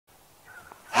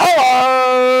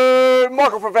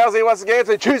Michael from Fowles here once again. It's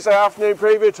a Tuesday afternoon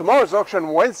preview. Tomorrow's auction,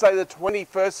 Wednesday the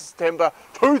 21st of September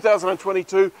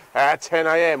 2022 at 10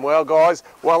 a.m. Well guys,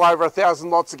 well over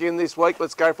 1,000 lots again this week.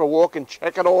 Let's go for a walk and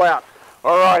check it all out.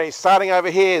 Alrighty, starting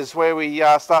over here is where we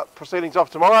start proceedings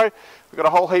off tomorrow. We've got a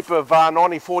whole heap of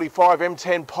 9045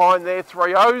 M10 pine there,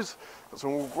 3Os. Got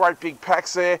some great big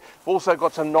packs there. We've also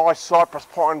got some nice cypress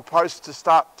pine posts to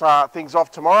start things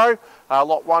off tomorrow.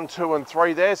 Lot 1, 2 and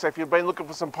 3 there. So if you've been looking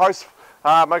for some posts,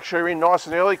 make sure you're in nice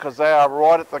and early because they are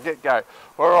right at the get-go.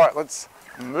 Alright, let's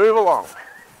move along.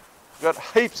 We've got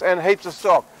heaps and heaps of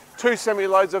stock. 2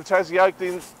 semi-loads of Tassie oak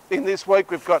in this week.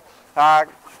 We've got a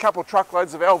couple of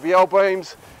truckloads of LVL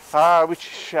beams,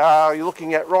 which you're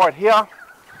looking at right here.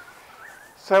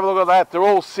 So have a look at that. They're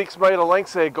all 6 metre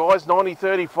lengths there, guys.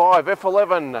 9035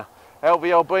 F11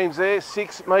 LVL beams there,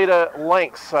 6 metre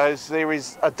lengths. So there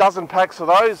is a dozen packs of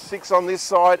those, 6 on this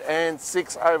side and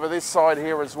 6 over this side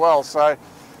here as well. So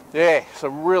yeah,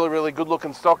 some really good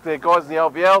looking stock there, guys, in the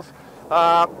LVLs.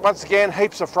 Once again,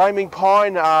 heaps of framing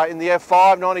pine in the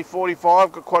F5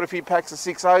 9045. Got quite a few packs of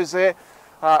 6Os there.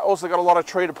 Also got a lot of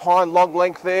treated pine, long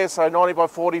length there, so 90 by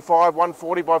 45,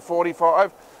 140 by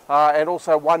 45. And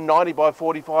also 190 by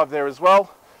 45 there as well.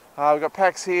 We've got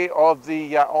packs here of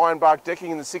the ironbark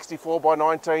decking in the 64 by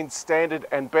 19 standard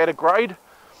and better grade.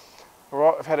 All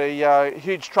right, I've had a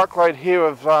huge truckload here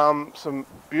of some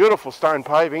beautiful stone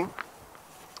paving.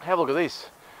 Have a look at this.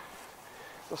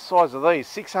 The size of these,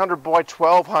 600 by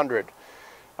 1200.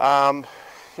 Yeah,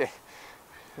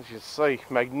 as you see,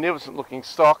 magnificent looking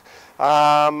stock.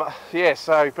 Yeah,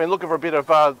 so if you've been looking for a bit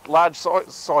of large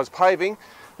size paving,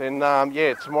 then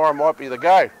yeah, tomorrow might be the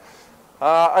go.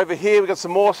 Over here we've got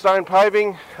some more stone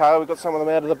paving. We've got some of them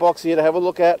out of the box here to have a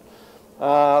look at.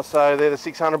 So they're the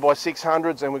 600 by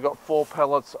 600s and we've got 4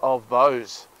 pallets of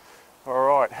those.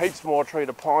 Alright, heaps more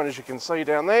treated pine as you can see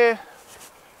down there,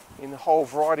 in a whole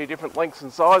variety of different lengths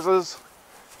and sizes.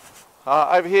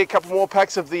 Over here a couple more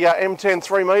packs of the M10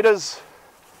 3 metres.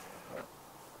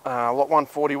 Lot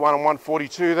 141 and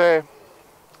 142 there.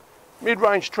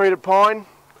 Mid-range treated pine.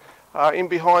 In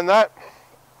behind that,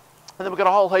 and then we've got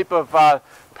a whole heap of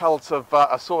pallets of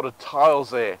assorted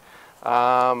tiles there.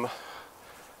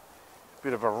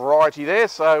 Bit of a variety there,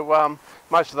 so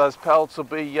most of those pallets will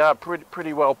be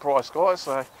pretty well priced, guys.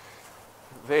 So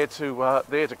there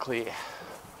to clear.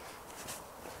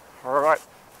 All right,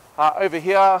 over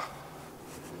here, a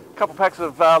couple packs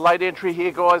of late entry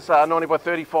here, guys. 90 by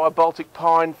 35 Baltic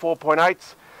pine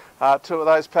 4.8s. 2 of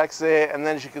those packs there, and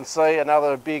then as you can see,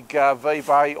 another big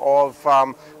V-bay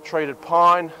of treated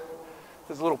pine.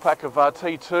 There's a little pack of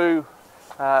T2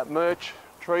 merch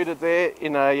treated there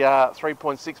in a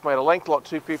 3.6 metre length, lot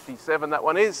 257 that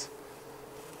one is.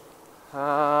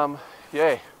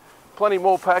 Yeah, plenty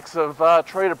more packs of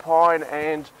treated pine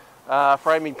and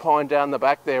framing pine down the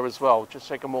back there as well. Just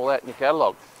check them all out in your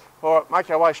catalogue. Alright, make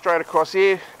our way straight across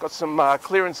here. Got some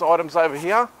clearance items over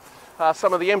here.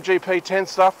 Some of the MGP 10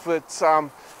 stuff that's a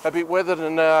bit weathered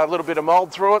and a little bit of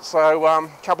mould through it, so a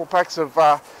couple packs of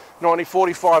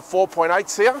 9045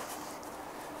 4.8s here.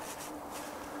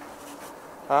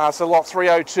 So lot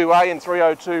 302A and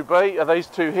 302B are these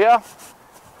two here.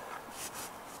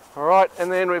 Alright,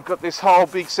 and then we've got this whole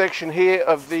big section here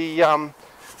of the M10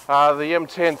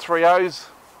 3Os.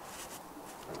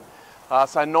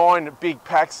 So 9 big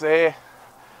packs there.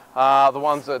 The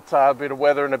ones that a bit of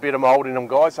weather and a bit of mould in them,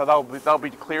 guys. So they'll be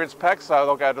clearance packs. So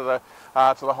they'll go to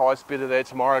the highest bidder there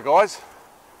tomorrow, guys.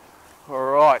 All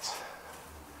right.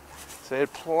 So there's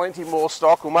plenty more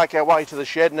stock. We'll make our way to the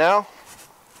shed now.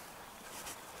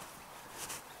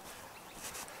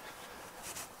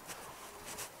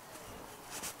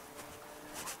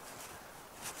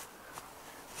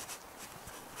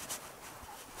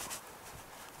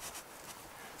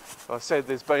 I said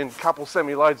there's been a couple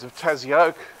semi-loads of Tassie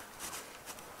oak.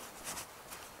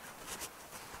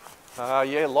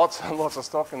 Yeah, lots and lots of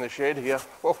stock in the shed here.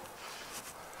 Oh.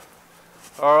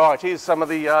 All right, here's some of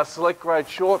the select grade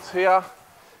shorts here. A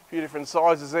few different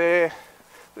sizes there.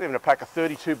 There's even a pack of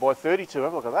 32 by 32.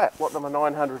 Have a look at that. Lot number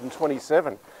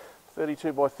 927.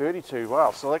 32 by 32.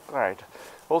 Wow, select grade.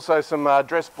 Also some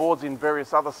dress boards in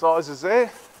various other sizes there.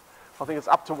 I think it's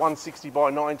up to 160 by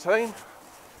 19.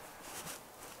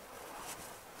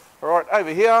 All right,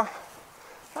 over here.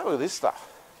 Have a look at this stuff.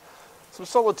 Some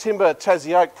solid timber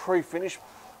Tassie oak pre-finish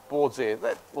boards there.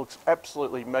 That looks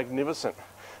absolutely magnificent.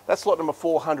 That's lot number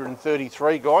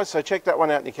 433, guys, so check that one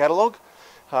out in your catalogue.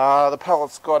 The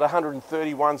pallet's got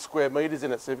 131 square metres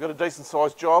in it, so you've got a decent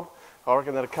sized job. I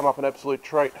reckon that'll come up an absolute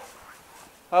treat.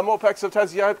 More packs of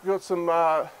Tassie oak. We've got some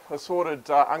assorted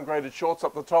ungraded shorts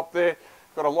up the top there.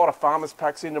 Got a lot of farmers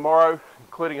packs in tomorrow,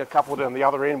 including a couple down the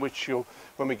other end, which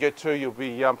when we get to, you'll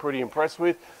be pretty impressed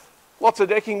with. Lots of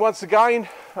decking once again,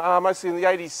 mostly in the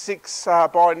 86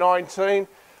 by 19.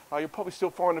 You'll probably still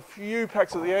find a few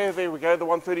packs of the air. There we go, the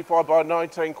 135 by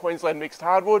 19 Queensland mixed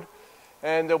hardwood,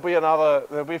 and there'll be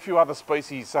a few other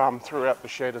species throughout the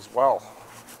shed as well.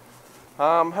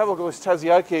 Have a look at this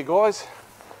Tassie oak here, guys.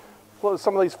 Look at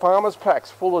some of these farmers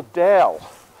packs full of dowel.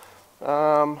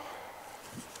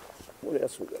 What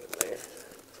else we got in there?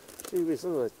 Gee whiz,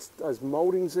 look at those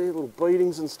mouldings there, little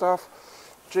beadings and stuff.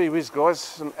 Gee whiz, guys,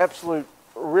 some absolute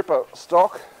ripper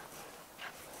stock.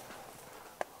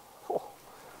 Oh,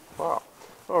 wow.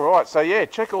 All right, so yeah,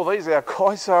 check all these out,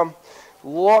 guys. A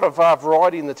lot of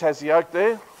variety in the Tassie oak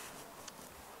there.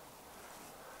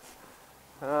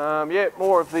 Yeah,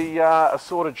 more of the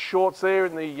assorted shorts there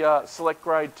in the select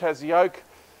grade Tassie oak.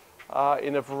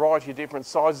 In a variety of different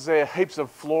sizes there, heaps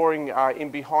of flooring in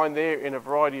behind there in a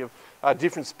variety of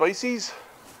different species.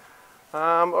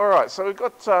 Alright, so we've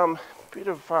got a bit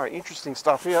of interesting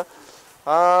stuff here.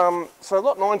 So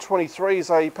lot 923 is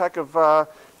a pack of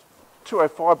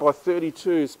 205 by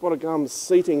 32 spotted gum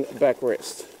seating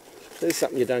backrest. There's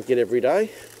something you don't get every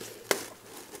day.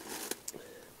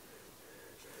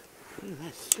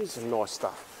 Here's some nice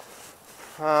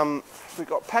stuff. We've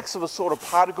got packs of assorted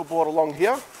particle board along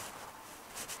here.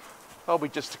 They'll be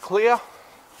just to clear.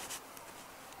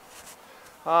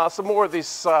 Some more of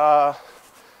this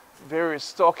various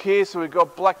stock here. So we've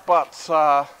got black butts,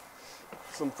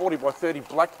 some 40 by 30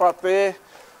 black butt there.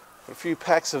 A few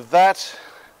packs of that.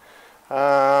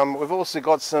 We've also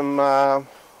got some, what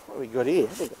have we got here?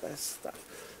 Look at that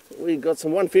stuff. We've got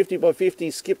some 150 by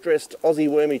 50 skip dressed Aussie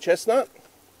wormy chestnut.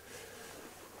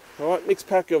 Alright, mixed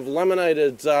pack of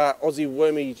laminated Aussie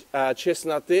wormy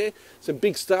chestnut there. Some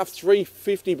big stuff,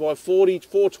 350 by 40,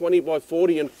 420 by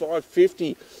 40 and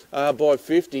 550 by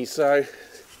 50. So,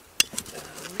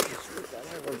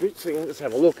 let's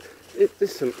have a look.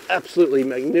 There's some absolutely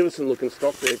magnificent looking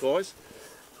stock there, guys.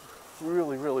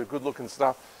 Really, really good looking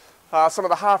stuff. Some of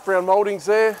the half round mouldings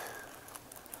there.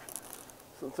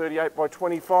 Some 38 by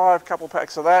 25, couple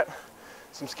packs of that.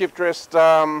 Some skip dressed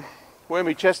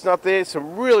wormy chestnut there.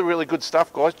 Some really, really good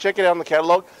stuff, guys. Check it out in the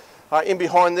catalogue. In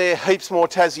behind there, heaps more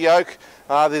Tassie oak.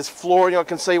 There's flooring, I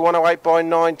can see, 108 by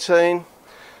 19.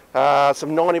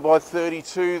 Some 90 by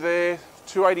 32 there.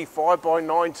 285 by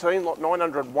 19, lot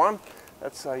 901.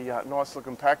 That's a nice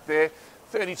looking pack there.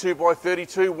 32 by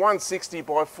 32, 160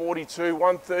 by 42,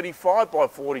 135 by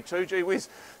 42. Gee whiz,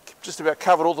 just about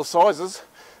covered all the sizes.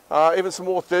 Even some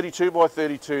more 32 by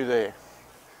 32 there,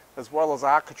 as well as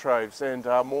architraves and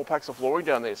more packs of flooring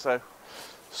down there. So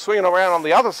swinging around on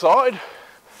the other side,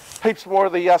 heaps more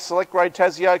of the select grade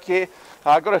Tassie oak here.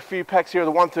 I've got a few packs here of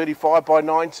the 135 by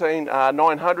 19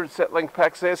 900 set length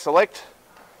packs there, select.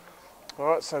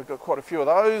 Alright, so we've got quite a few of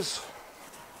those.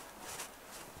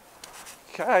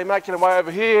 Okay, making our way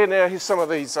over here. Now here's some of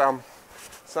these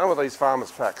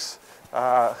farmers packs.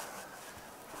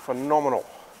 Phenomenal.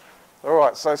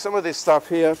 Alright, so some of this stuff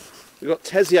here, we've got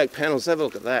Tassie oak panels. Have a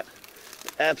look at that.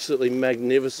 Absolutely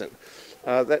magnificent.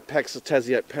 That pack's the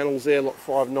Tassie oak panels there, lot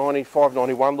 590,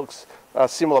 591 looks a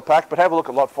similar pack, but have a look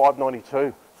at lot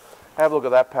 592. Have a look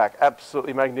at that pack.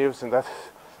 Absolutely magnificent. That's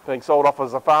being sold off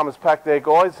as a farmer's pack there,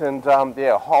 guys, and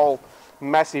yeah, a whole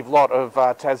massive lot of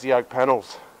Tassie oak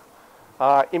panels.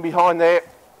 In behind there,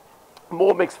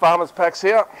 more mixed farmers packs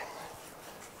here.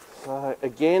 So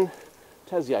again,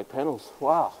 Tassie oak panels.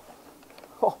 Wow.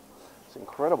 Oh, it's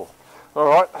incredible. All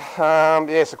right,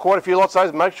 yeah, so quite a few lots of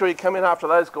those. Make sure you come in after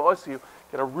those, guys, so you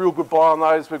get a real good buy on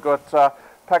those. We've got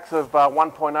packs of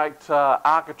 1.8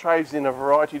 architraves in a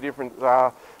variety of different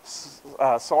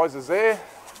sizes there.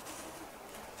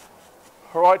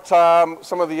 All right,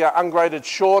 some of the ungraded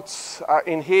shorts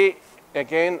in here.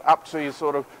 Again, up to your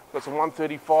sort of, got some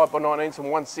 135 by 19, some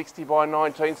 160 by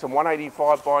 19, some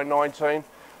 185 by 19.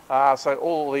 So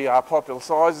all the popular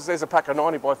sizes. There's a pack of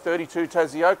 90 by 32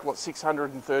 Tassie oak, lot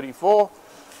 634.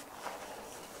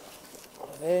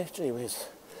 There, gee whiz,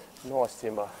 nice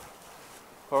timber.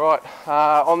 All right,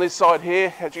 on this side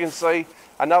here, as you can see,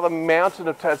 another mountain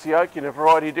of Tassie oak in a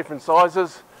variety of different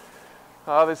sizes.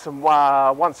 There's some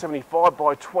 175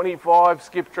 by 25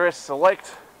 skip dress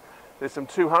select. There's some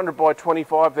 200 by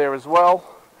 25 there as well.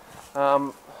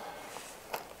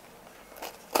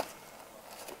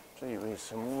 Gee, there's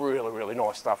some really, really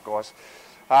nice stuff, guys.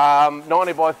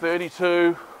 90 by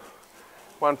 32,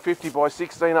 150 by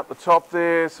 16 up the top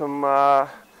there. Some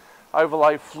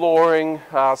overlay flooring,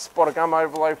 spotted gum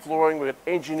overlay flooring. We've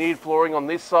got engineered flooring on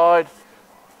this side.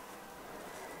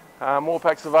 More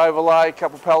packs of overlay, a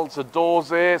couple of pallets of doors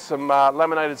there, some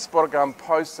laminated spotted gun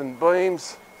posts and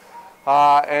beams,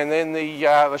 and then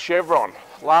the chevron.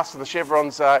 Last of the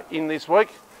chevrons in this week.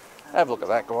 Have a look at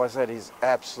that, guys. That is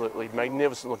absolutely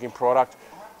magnificent looking product.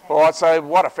 All right, so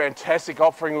what a fantastic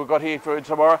offering we've got here for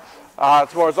tomorrow.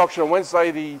 Tomorrow's auction on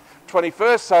Wednesday the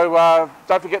 21st, so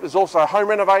don't forget there's also home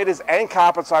renovators and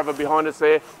carpets over behind us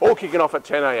there, all kicking off at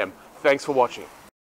 10 a.m. Thanks for watching.